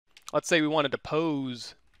let's say we wanted to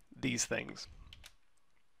pose these things.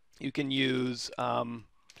 You can use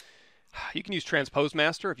transpose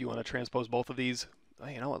master if you want to transpose both of these. Oh,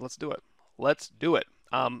 you know what? Let's do it. Let's do it.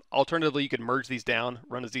 Alternatively, you could merge these down,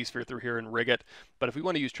 run a ZSphere through here, and rig it. But if we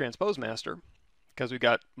want to use transpose master, because we've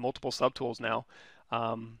got multiple subtools now,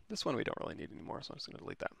 this one we don't really need anymore, so I'm just going to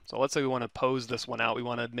delete that. So let's say we want to pose this one out. We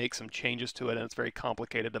want to make some changes to it, and it's very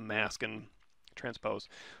complicated to mask and transpose.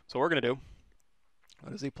 So what we're going to do,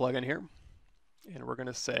 go to Z plugin here, and we're going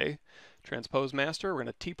to say transpose master. We're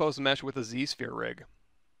going to T-pose the mesh with a ZSphere rig.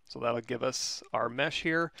 So that'll give us our mesh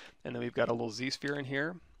here, and then we've got a little ZSphere in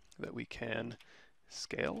here that we can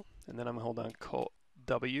scale. And then I'm going to hold down Ctrl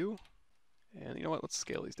W, and you know what? Let's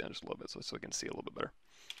scale these down just a little bit so we can see a little bit better.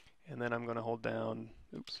 And then I'm going to hold down,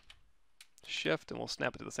 Shift, and we'll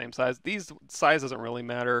snap it to the same size. These size doesn't really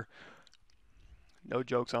matter. No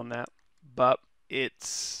jokes on that. But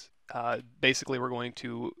it's basically we're going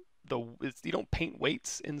to you don't paint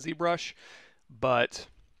weights in ZBrush, but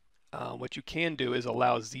what you can do is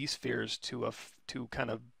allow ZSpheres to kind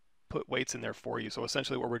of put weights in there for you. So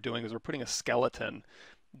essentially what we're doing is we're putting a skeleton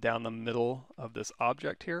down the middle of this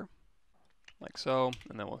object here, like so,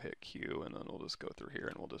 and then we'll hit Q, and then we'll just go through here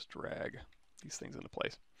and we'll just drag these things into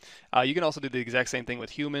place. You can also do the exact same thing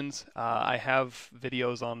with humans. I have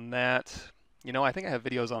videos on that. You know, I think I have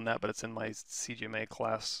videos on that, but it's in my CGMA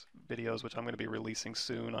class videos, which I'm going to be releasing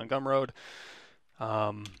soon on Gumroad.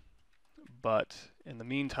 But in the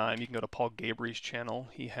meantime, you can go to Paul Gabry's channel.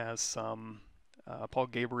 He has some Paul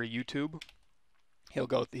Gabry YouTube. He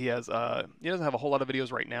doesn't have a whole lot of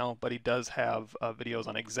videos right now, but he does have videos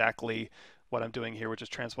on exactly what I'm doing here, which is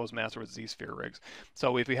transpose master with ZSphere rigs.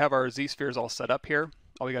 So if we have our ZSpheres all set up here,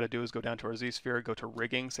 all we got to do is go down to our ZSphere, go to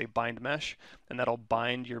rigging, say bind mesh, and that'll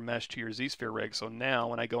bind your mesh to your ZSphere rig. So now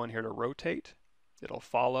when I go in here to rotate, it'll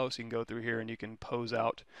follow. So you can go through here and you can pose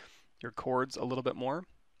out your chords a little bit more.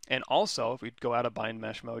 And also, if we go out of bind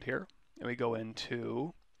mesh mode here and we go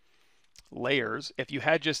into layers, if you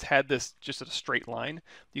had just had this just a straight line,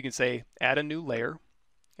 you can say add a new layer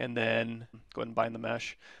and then go ahead and bind the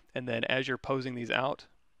mesh. And then as you're posing these out,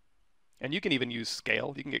 and you can even use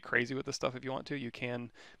scale, you can get crazy with this stuff if you want to. You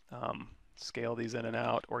can scale these in and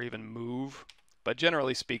out or even move. But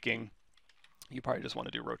generally speaking, you probably just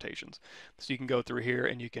want to do rotations. So you can go through here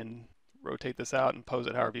and you can rotate this out and pose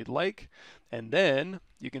it however you'd like. And then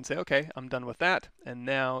you can say, okay, I'm done with that. And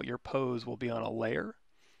now your pose will be on a layer.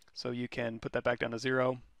 So you can put that back down to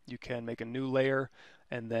 0. You can make a new layer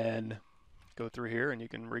and then go through here and you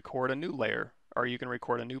can record a new layer, or you can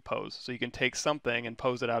record a new pose. So you can take something and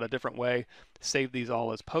pose it out a different way, save these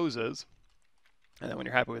all as poses. And then when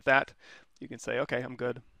you're happy with that, you can say, okay, I'm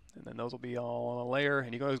good. And then those will be all on a layer,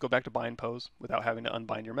 and you can always go back to bind pose without having to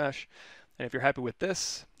unbind your mesh. And if you're happy with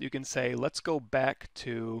this, you can say, let's go back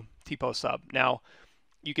to T-pose sub. Now,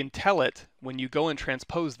 you can tell it when you go and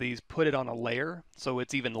transpose these, put it on a layer so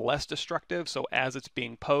it's even less destructive. So as it's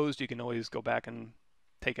being posed, you can always go back and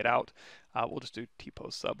take it out. We'll just do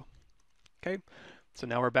T-pose sub. Okay, so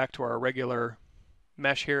now we're back to our regular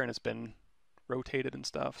mesh here, and it's been rotated and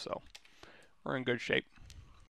stuff, so we're in good shape.